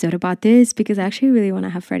whole episode about this because I actually really want to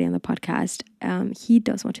have Freddie on the podcast. He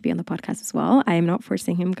does want to be on the podcast as well. I am not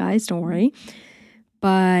forcing him, guys. Don't worry.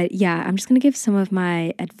 But yeah, I'm just going to give some of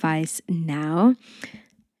my advice now.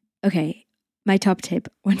 Okay. My top tip,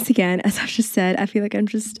 once again, as I've just said, I feel like I'm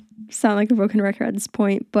just sound like a broken record at this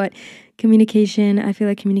point, but communication, I feel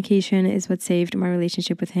like communication is what saved my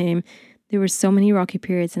relationship with him. There were so many rocky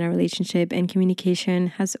periods in our relationship, and communication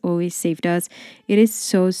has always saved us. It is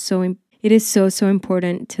so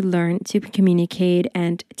important to learn to communicate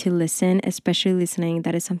and to listen, especially listening.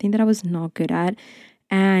 That is something that I was not good at.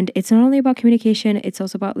 And it's not only about communication, it's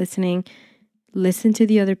also about listening. Listen to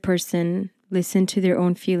the other person, listen to their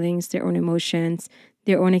own feelings, their own emotions,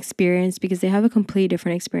 their own experience, because they have a completely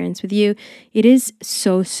different experience with you. It is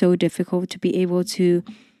so difficult to be able to,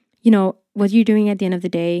 what you're doing at the end of the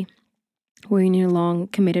day, we're in a long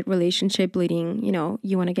committed relationship leading,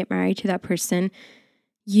 you want to get married to that person.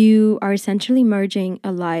 You are essentially merging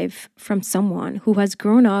a life from someone who has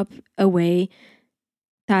grown up a way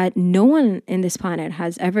that no one in this planet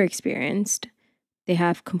has ever experienced. They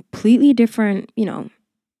have completely different,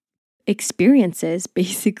 experiences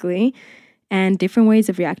basically, and different ways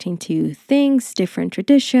of reacting to things, different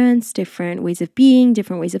traditions, different ways of being,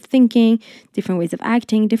 different ways of thinking, different ways of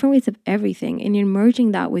acting, different ways of everything. And you're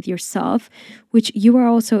merging that with yourself, which you are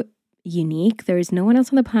also unique. There is no one else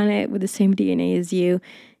on the planet with the same DNA as you.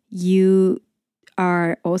 You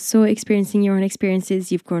are also experiencing your own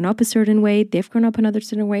experiences. You've grown up a certain way, they've grown up another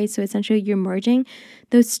certain way. So essentially you're merging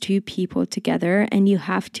those two people together, and you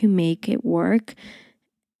have to make it work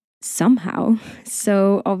somehow.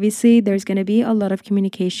 So obviously there's going to be a lot of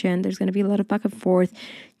communication. There's going to be a lot of back and forth.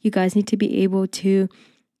 You guys need to be able to,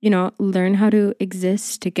 learn how to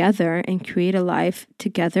exist together and create a life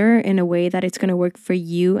together in a way that it's going to work for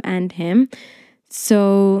you and him.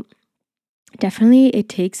 So definitely it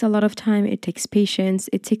takes a lot of time. It takes patience.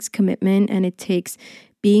 It takes commitment, and it takes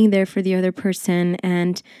being there for the other person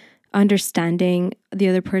and understanding the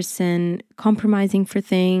other person, compromising for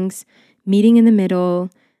things, meeting in the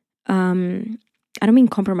middle. I don't mean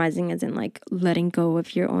compromising as in like letting go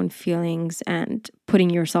of your own feelings and putting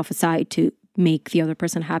yourself aside to make the other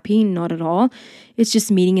person happy. Not at all. It's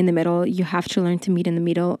just meeting in the middle. You have to learn to meet in the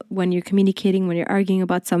middle when you're communicating, when you're arguing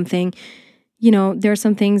about something. There are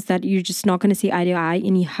some things that you're just not going to see eye to eye,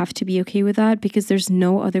 and you have to be okay with that because there's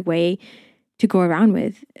no other way to go around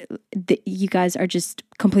with. You guys are just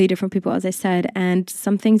completely different people, as I said, and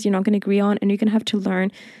some things you're not going to agree on, and you're going to have to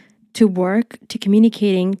learn to work, to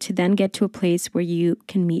communicating, to then get to a place where you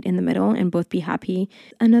can meet in the middle and both be happy.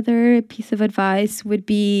 Another piece of advice would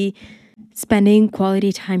be spending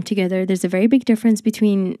quality time together. There's a very big difference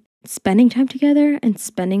between spending time together and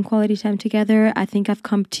spending quality time together. I think I've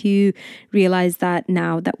come to realize that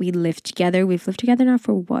now that we live together. We've lived together now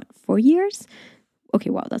for 4 years? Okay,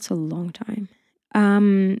 wow, that's a long time.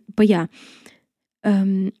 But yeah,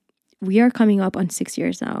 we are coming up on 6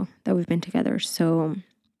 years now that we've been together. So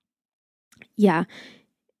yeah,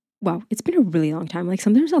 wow, it's been a really long time. Like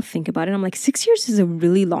sometimes I'll think about it. I'm like, 6 years is a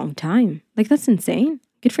really long time. Like that's insane.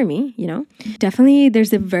 Good for me, Definitely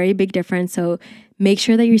there's a very big difference. So make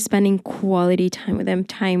sure that you're spending quality time with them,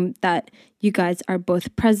 time that you guys are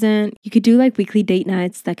both present. You could do like weekly date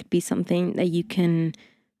nights. That could be something that you can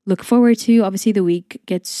look forward to. Obviously the week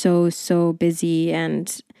gets so busy,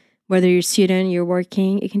 and whether you're a student, you're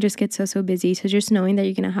working, it can just get so busy. So just knowing that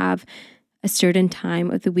you're going to have a certain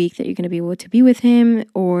time of the week that you're going to be able to be with him,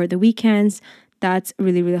 or the weekends, that's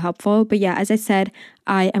really helpful. But yeah, as I said,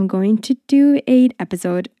 I am going to do an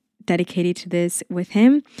episode dedicated to this with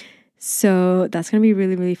him. So that's going to be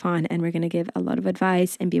really fun, and we're going to give a lot of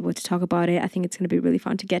advice and be able to talk about it. I think it's going to be really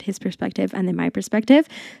fun to get his perspective and then my perspective.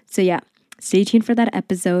 So yeah, stay tuned for that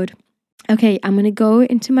episode. Okay, I'm going to go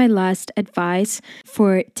into my last advice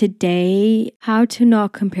for today: how to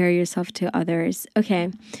not compare yourself to others. Okay.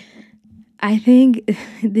 I think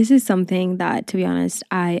this is something that, to be honest,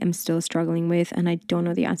 I am still struggling with, and I don't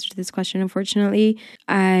know the answer to this question, unfortunately.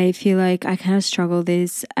 I feel like I kind of struggle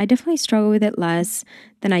this. I definitely struggle with it less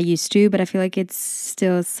than I used to, but I feel like it's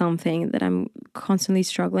still something that I'm constantly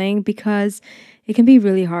struggling because it can be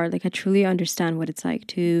really hard. Like I truly understand what it's like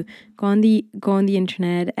to go on the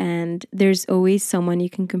internet, and there's always someone you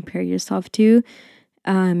can compare yourself to.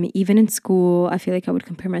 Even in school, I feel like I would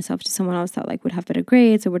compare myself to someone else that like would have better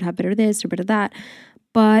grades or would have better this or better that.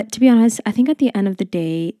 But to be honest, I think at the end of the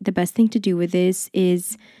day, the best thing to do with this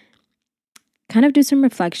is kind of do some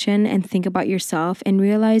reflection and think about yourself and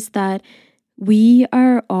realize that we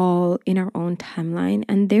are all in our own timeline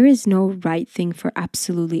and there is no right thing for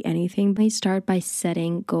absolutely anything. But start by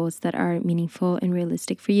setting goals that are meaningful and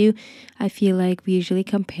realistic for you. I feel like we usually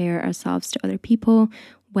compare ourselves to other people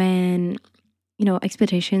when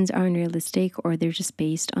expectations are unrealistic or they're just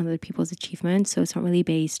based on other people's achievements. So it's not really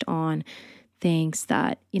based on things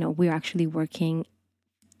that, we're actually working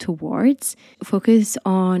towards. Focus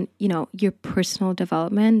on, your personal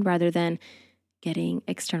development rather than getting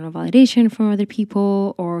external validation from other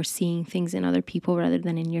people or seeing things in other people rather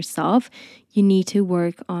than in yourself. You need to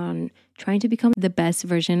work on trying to become the best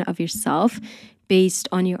version of yourself based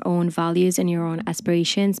on your own values and your own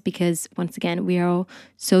aspirations, because once again, we are all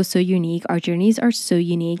so unique. Our journeys are so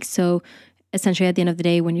unique. So essentially at the end of the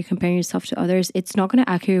day, when you're comparing yourself to others, it's not going to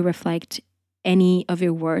accurately reflect any of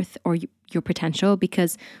your worth or your potential,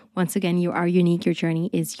 because once again, you are unique. Your journey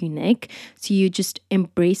is unique. So you just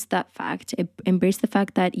embrace that fact, embrace the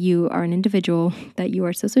fact that you are an individual, that you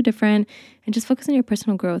are so different, and just focus on your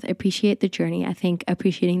personal growth. Appreciate the journey. I think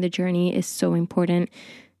appreciating the journey is so important.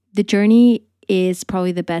 The journey is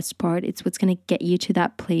probably the best part. It's what's going to get you to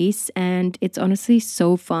that place. And it's honestly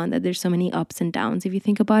so fun that there's so many ups and downs. If you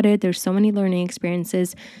think about it, there's so many learning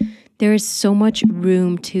experiences. There is so much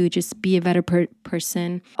room to just be a better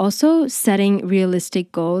person. Also, setting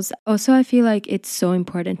realistic goals. Also, I feel like it's so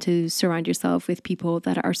important to surround yourself with people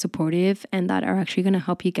that are supportive and that are actually going to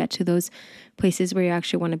help you get to those places where you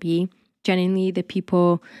actually want to be. Genuinely, the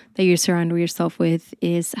people that you surround yourself with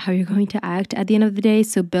is how you're going to act at the end of the day.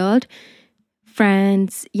 So build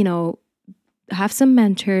friends, have some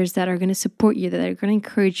mentors that are going to support you, that are going to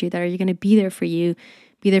encourage you, that are going to be there for you.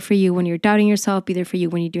 Be there for you when you're doubting yourself, be there for you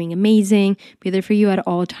when you're doing amazing, be there for you at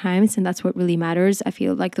all times. And that's what really matters. I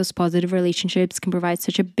feel like those positive relationships can provide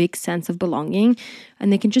such a big sense of belonging,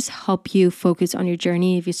 and they can just help you focus on your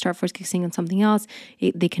journey. If you start focusing on something else,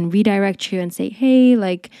 they can redirect you and say, hey,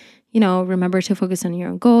 remember to focus on your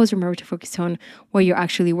own goals, remember to focus on what you're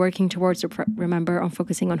actually working towards, or remember on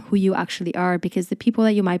focusing on who you actually are, because the people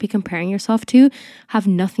that you might be comparing yourself to have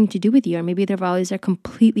nothing to do with you, or maybe their values are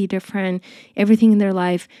completely different. Everything in their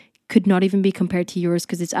life could not even be compared to yours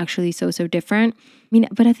because it's actually so different.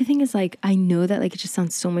 But the thing is, I know that it just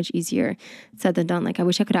sounds so much easier said than done. I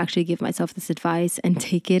wish I could actually give myself this advice and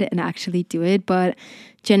take it and actually do it. But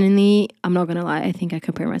genuinely, I'm not gonna lie, I think I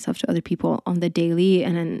compare myself to other people on the daily,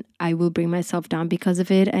 and then I will bring myself down because of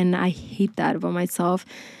it. And I hate that about myself.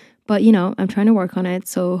 But, I'm trying to work on it.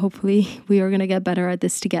 So hopefully we are going to get better at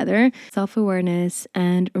this together. Self-awareness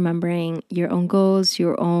and remembering your own goals,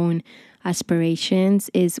 your own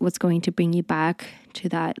aspirations is what's going to bring you back to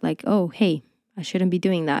that, oh, hey, I shouldn't be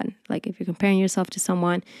doing that. If you're comparing yourself to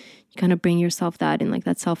someone, you kind of bring yourself that in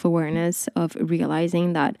that self-awareness of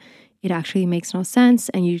realizing that it actually makes no sense,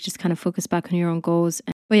 and you just kind of focus back on your own goals.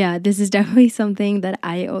 But yeah, this is definitely something that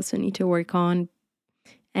I also need to work on.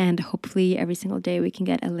 And hopefully every single day we can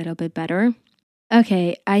get a little bit better.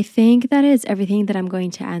 Okay, I think that is everything that I'm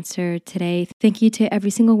going to answer today. Thank you to every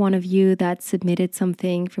single one of you that submitted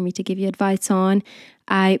something for me to give you advice on.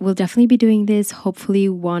 I will definitely be doing this hopefully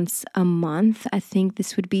once a month. I think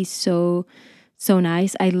this would be so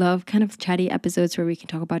nice. I love kind of chatty episodes where we can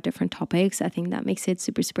talk about different topics. I think that makes it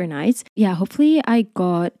super nice. Yeah, hopefully I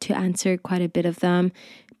got to answer quite a bit of them,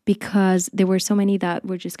 because there were so many that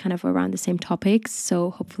were just kind of around the same topics. So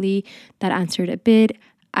hopefully that answered a bit.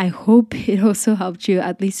 I hope it also helped you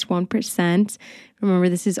at least 1%. Remember,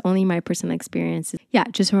 this is only my personal experience. Yeah,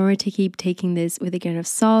 just remember to keep taking this with a grain of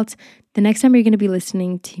salt. The next time you're going to be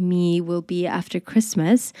listening to me will be after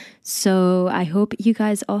Christmas. So I hope you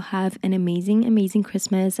guys all have an amazing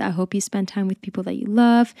Christmas. I hope you spend time with people that you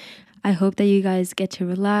love. I hope that you guys get to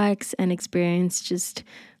relax and experience just,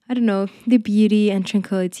 I don't know, the beauty and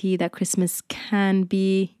tranquility that Christmas can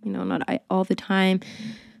be, not all the time.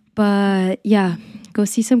 But yeah, go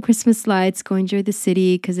see some Christmas lights, go enjoy the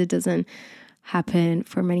city, because it doesn't happen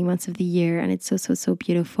for many months of the year, and it's so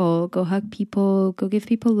beautiful. Go hug people, go give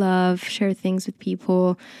people love, share things with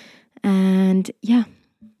people. And yeah,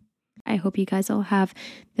 I hope you guys all have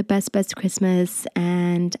the best Christmas,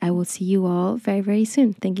 and I will see you all very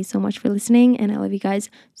soon. Thank you so much for listening, and I love you guys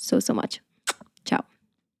so much. Ciao.